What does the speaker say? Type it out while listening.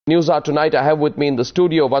News Hour tonight. I have with me in the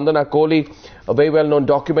studio Vandana Kohli, a very well-known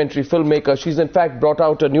documentary filmmaker. She's in fact brought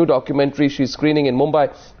out a new documentary she's screening in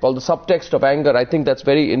Mumbai called The Subtext of Anger. I think that's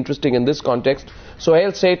very interesting in this context.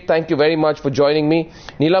 Suhel Seth, thank you very much for joining me.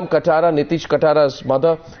 Neelam Katara, Nitish Katara's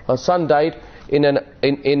mother, her son died in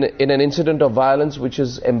an incident of violence which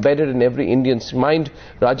is embedded in every Indian's mind.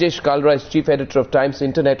 Rajesh, Kalra is chief editor of Times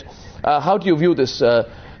Internet. How do you view this?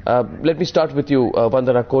 Let me start with you,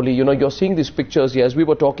 Vandana Kohli. You know, you're seeing these pictures here. As we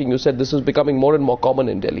were talking, you said this is becoming more and more common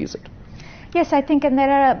in Delhi, is it? Yes, I think, and there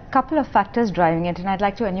are a couple of factors driving it, and I'd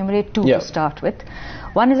like to enumerate two to start with.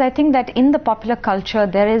 One is, I think that in the popular culture,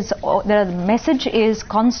 the message is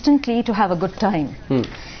constantly to have a good time.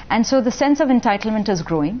 And so the sense of entitlement is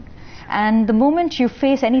growing. And the moment you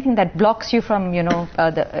face anything that blocks you from,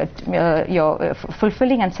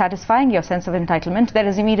 fulfilling and satisfying your sense of entitlement, there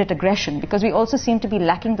is immediate aggression, because we also seem to be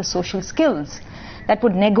lacking the social skills that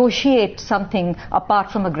would negotiate something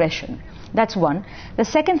apart from aggression. That's one. The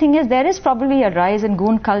second thing is there is probably a rise in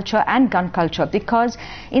goon culture and gun culture, because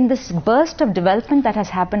in this burst of development that has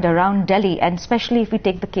happened around Delhi, and especially if we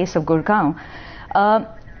take the case of Gurgaon,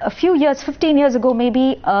 a few years, 15 years ago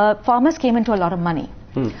maybe, farmers came into a lot of money.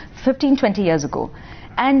 15, 20 years ago.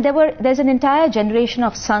 And there's an entire generation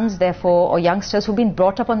of sons, therefore, or youngsters who've been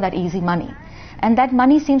brought up on that easy money. And that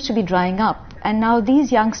money seems to be drying up. And now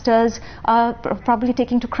these youngsters are probably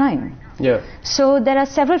taking to crime. Yeah. So there are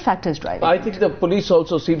several factors driving. I think the police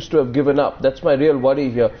also seems to have given up. That's my real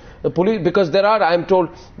worry here. The police, because I'm told,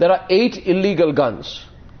 there are 8 illegal guns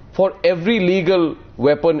for every legal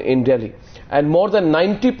weapon in Delhi. And more than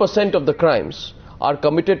 90% of the crimes are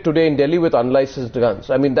committed today in Delhi with unlicensed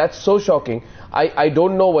guns. I mean, that's so shocking. I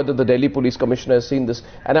don't know whether the Delhi Police Commissioner has seen this.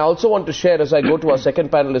 And I also want to share, as I go to our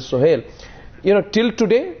second panelist, Suhel, you know, till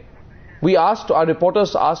today, our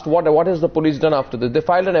reporters asked what has the police done after this. They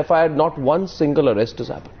filed an FIR, not one single arrest has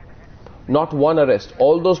happened. Not one arrest.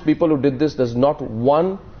 All those people who did this, there's not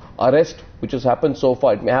one arrest which has happened so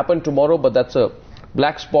far. It may happen tomorrow, but that's a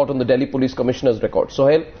black spot on the Delhi Police Commissioner's record.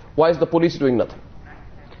 Suhel, why is the police doing nothing?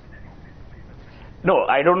 No,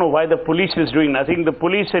 I don't know why the police is doing nothing. The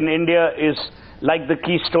police in India is like the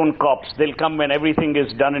Keystone Cops. They'll come when everything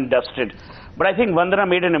is done and dusted. But I think Vandana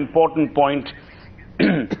made an important point.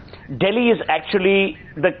 Delhi is actually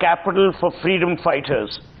the capital for freedom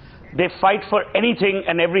fighters. They fight for anything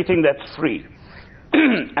and everything that's free.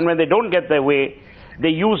 And when they don't get their way, they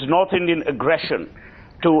use North Indian aggression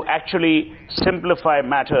to actually simplify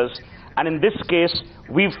matters. And in this case,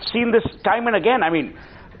 we've seen this time and again. I mean,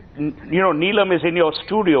 you know, Neelam is in your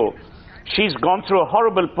studio. She's gone through a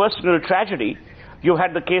horrible personal tragedy. You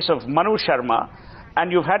had the case of Manu Sharma,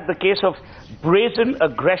 and you've had the case of brazen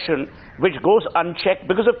aggression which goes unchecked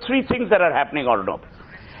because of 3 things that are happening, Arnab.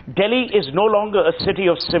 Delhi is no longer a city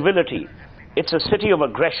of civility. It's a city of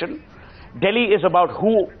aggression. Delhi is about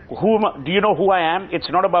do you know who I am? It's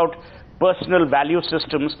not about personal value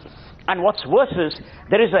systems. And what's worse is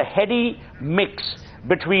there is a heady mix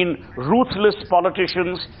between ruthless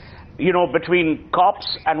politicians, you know, between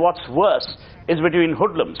cops, and what's worse is between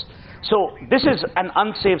hoodlums. So this is an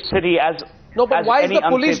unsafe city as No, but why is the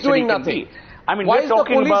police doing nothing? I mean, why is the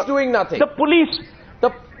police doing nothing? The police,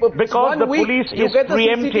 because the police is preempting. You get the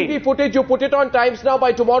CCTV footage, you put it on Times Now.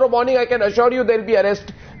 By tomorrow morning, I can assure you there'll be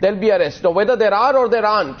arrest. There'll be arrest. Now, whether there are or there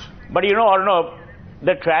aren't. But you know, Arnab,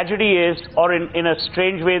 the tragedy is, or in a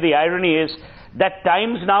strange way, the irony is, that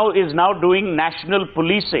Times Now is now doing national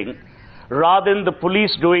policing rather than the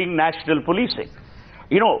police doing national policing.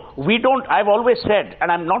 You know, I've always said, and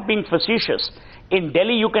I'm not being facetious, in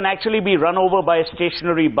Delhi you can actually be run over by a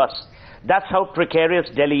stationary bus. That's how precarious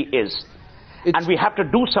Delhi is. And we have to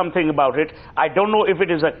do something about it. I don't know if it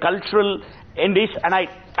is a cultural indice, and I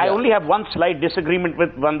only have one slight disagreement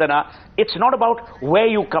with Vandana. It's not about where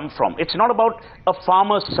you come from. It's not about a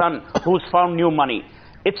farmer's son who's found new money.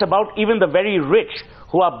 It's about even the very rich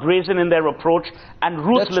who are brazen in their approach and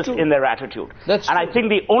ruthless in their attitude. And I think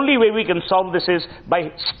the only way we can solve this is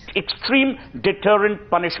by extreme deterrent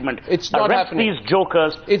punishment. It's not happening. Arrest these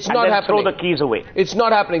jokers and then throw the keys away. It's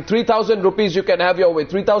not happening. 3,000 rupees you can have your way.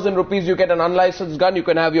 3,000 rupees you get an unlicensed gun, you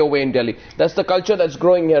can have your way in Delhi. That's the culture that's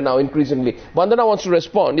growing here now increasingly. Vandana wants to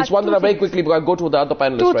respond. It's Vandana very quickly because I'll go to the other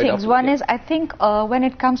panelists right now. 2 things. One is, I think when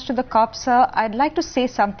it comes to the cops, I'd like to say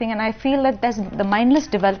something, and I feel that there's the mindless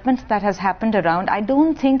development that has happened around. I don't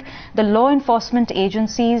think the law enforcement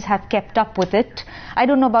agencies have kept up with it. I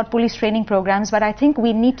don't know about police training programs, but I think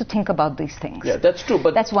we need to think about these things. Yeah, that's true.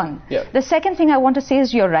 But that's one. Yeah. The second thing I want to say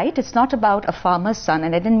is you're right. It's not about a farmer's son,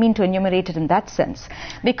 and I didn't mean to enumerate it in that sense.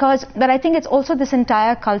 But I think it's also this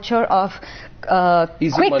entire culture of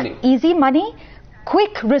easy money.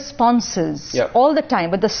 quick responses all the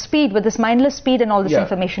time, with the speed, with this mindless speed and all this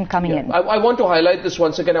information coming in. I want to highlight this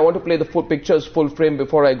once again. I want to play the pictures full frame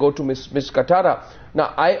before I go to Ms. Katara.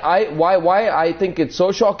 Now, why I think it's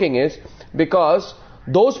so shocking is because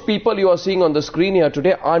those people you are seeing on the screen here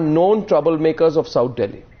today are known troublemakers of South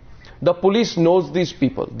Delhi. The police knows these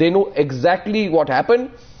people. They know exactly what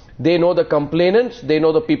happened. They know the complainants. They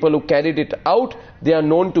know the people who carried it out. They are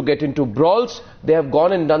known to get into brawls. They have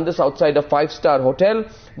gone and done this outside a 5-star hotel.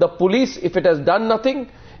 The police, if it has done nothing,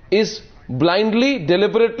 is blindly,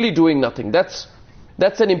 deliberately doing nothing. That's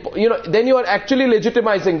an then you are actually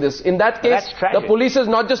legitimizing this. In that case, the police is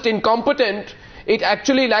not just incompetent, it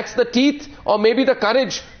actually lacks the teeth or maybe the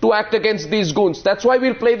courage to act against these goons. That's why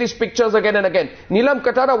we'll play these pictures again and again. Neelam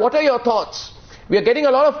Katara, what are your thoughts? We are getting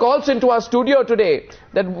a lot of calls into our studio today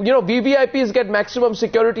that, VVIPs get maximum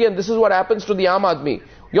security and this is what happens to the Aam Aadmi.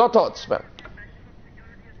 Your thoughts, ma'am?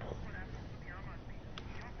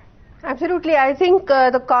 Absolutely. I think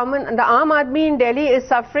the Aam Aadmi in Delhi is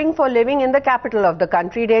suffering for living in the capital of the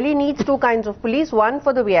country. Delhi needs two kinds of police, one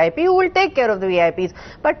for the VIP who will take care of the VIPs,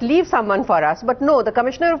 but leave someone for us. But no, the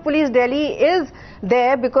Commissioner of Police Delhi is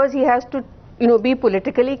there because he has to be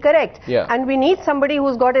politically correct. And we need somebody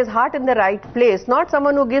who's got his heart in the right place, not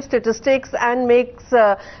someone who gives statistics and makes,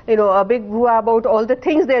 a big hoo-ha about all the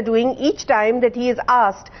things they're doing each time that he is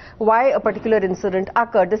asked why a particular incident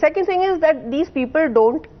occurred. The second thing is that these people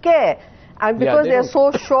don't care. And because they are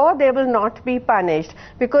so sure they will not be punished,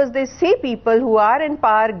 because they see people who are in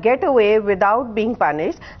power get away without being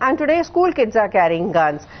punished, and today school kids are carrying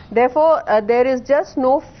guns. Therefore, there is just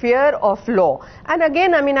no fear of law. And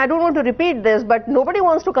again, I don't want to repeat this, but nobody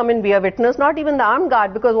wants to come and be a witness, not even the armed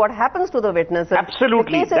guard, because what happens to the witnesses?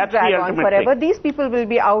 Absolutely, the cases drag on forever. These people will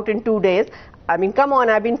be out in 2 days. Come on,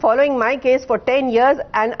 I've been following my case for 10 years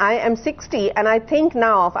and I am 60 and I think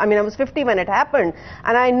now of, I was 50 when it happened,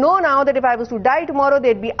 and I know now that if I was to die tomorrow,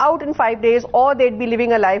 they'd be out in 5 days or they'd be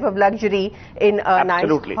living a life of luxury in a nice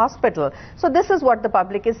hospital. So this is what the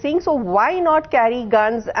public is seeing. So why not carry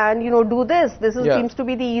guns and, do this? This seems to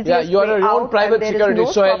be the easiest you are way your own out, private security.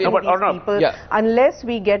 So people, unless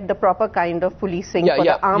we get the proper kind of policing for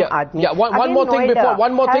the Aam Aadmi. One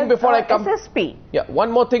more thing before I come. SSP.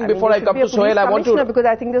 One more thing before I come to Suhel. I want to, because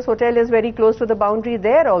I think this hotel is very close to the boundary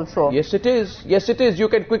there also. Yes, it is. Yes, it is. You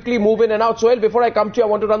can quickly move in and out. Suhel, before I come to you, I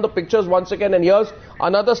want to run the pictures once again. And here's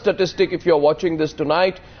another statistic. If you're watching this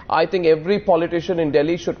tonight, I think every politician in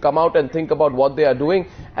Delhi should come out and think about what they are doing.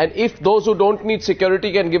 And if those who don't need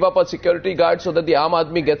security can give up a security guard so that the Aam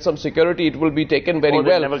Aadmi gets some security, it will be taken very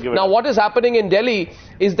well. Now, what is happening in Delhi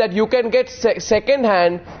is that you can get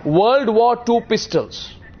second-hand World War II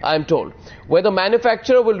pistols, I am told, where the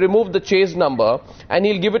manufacturer will remove the chase number and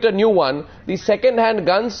he'll give it a new one. These second-hand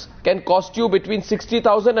guns can cost you between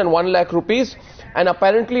 60,000 and 1 lakh rupees. And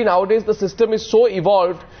apparently nowadays the system is so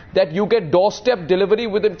evolved that you get doorstep delivery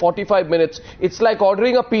within 45 minutes. It's like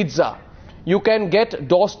ordering a pizza. You can get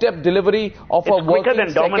doorstep delivery of a working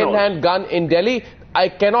second-hand gun in Delhi. I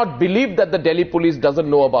cannot believe that the Delhi police doesn't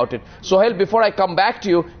know about it. Suhel, before I come back to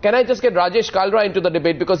you, can I just get Rajesh Kalra into the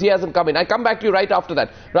debate because he hasn't come in. I come back to you right after that.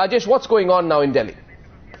 Rajesh, what's going on now in Delhi?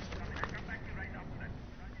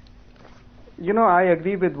 I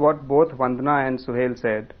agree with what both Vandana and Suhel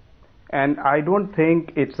said. And I don't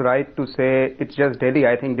think it's right to say it's just Delhi.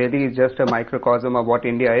 I think Delhi is just a microcosm of what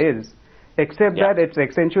India is. Except that it's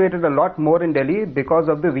accentuated a lot more in Delhi because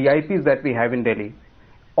of the VIPs that we have in Delhi.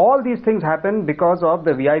 All these things happen because of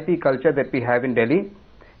the VIP culture that we have in Delhi.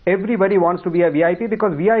 Everybody wants to be a VIP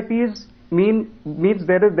because VIPs means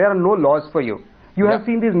there are no laws for you. You have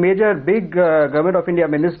seen these major big Government of India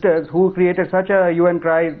ministers who created such a hue and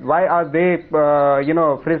cry. Why are they,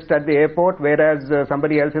 frisked at the airport whereas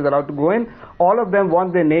somebody else is allowed to go in? All of them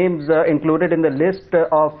want their names included in the list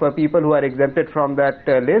of people who are exempted from that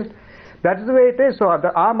list. That's the way it is. So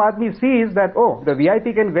the Aam Aadmi sees that, the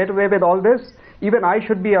VIP can get away with all this. Even I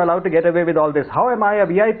should be allowed to get away with all this. How am I a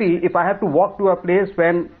VIP if I have to walk to a place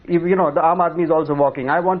when, the Aam Aadmi is also walking?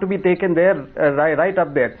 I want to be taken there, right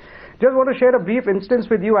up there. Just want to share a brief instance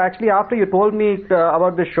with you. Actually, after you told me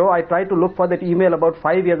about this show, I tried to look for that email about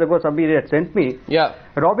 5 years ago somebody had sent me.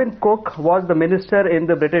 Robin Cook was the minister in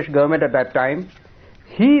the British government at that time.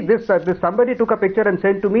 Somebody took a picture and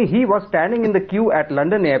sent to me. He was standing in the queue at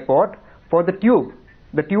London airport for the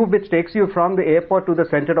tube which takes you from the airport to the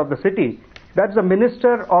center of the city. That's the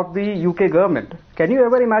minister of the UK government. Can you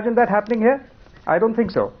ever imagine that happening here? I don't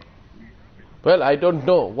think so. Well, I don't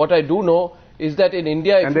know. What I do know is that in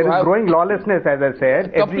India, and there is growing lawlessness, as I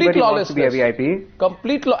said. Complete lawlessness. Wants to be a VIP.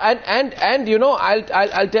 Complete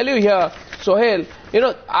I'll tell you here, Suhel,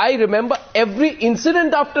 I remember every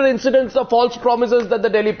incident after incident, the false promises that the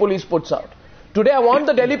Delhi police puts out. Today I want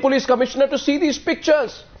the Delhi Police Commissioner to see these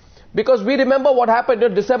pictures. Because we remember what happened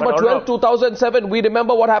in December 12, 2007. We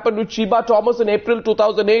remember what happened with Sheba Thomas in April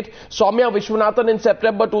 2008. Soumya Vishwanathan in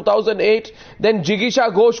September 2008. Then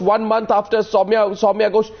Jigisha Ghosh 1 month after Soumya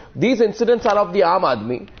Ghosh. These incidents are of the Aam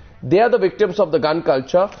Aadmi. They are the victims of the gun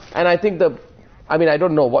culture. And I think I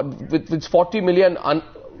don't know, with 40 million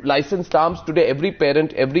licensed arms today, every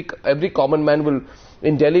parent, every common man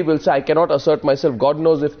in Delhi will say, I cannot assert myself. God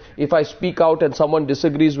knows if I speak out and someone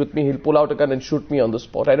disagrees with me, he'll pull out a gun and shoot me on the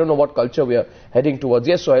spot. I don't know what culture we are heading towards.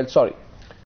 Yes, Suhel, sorry.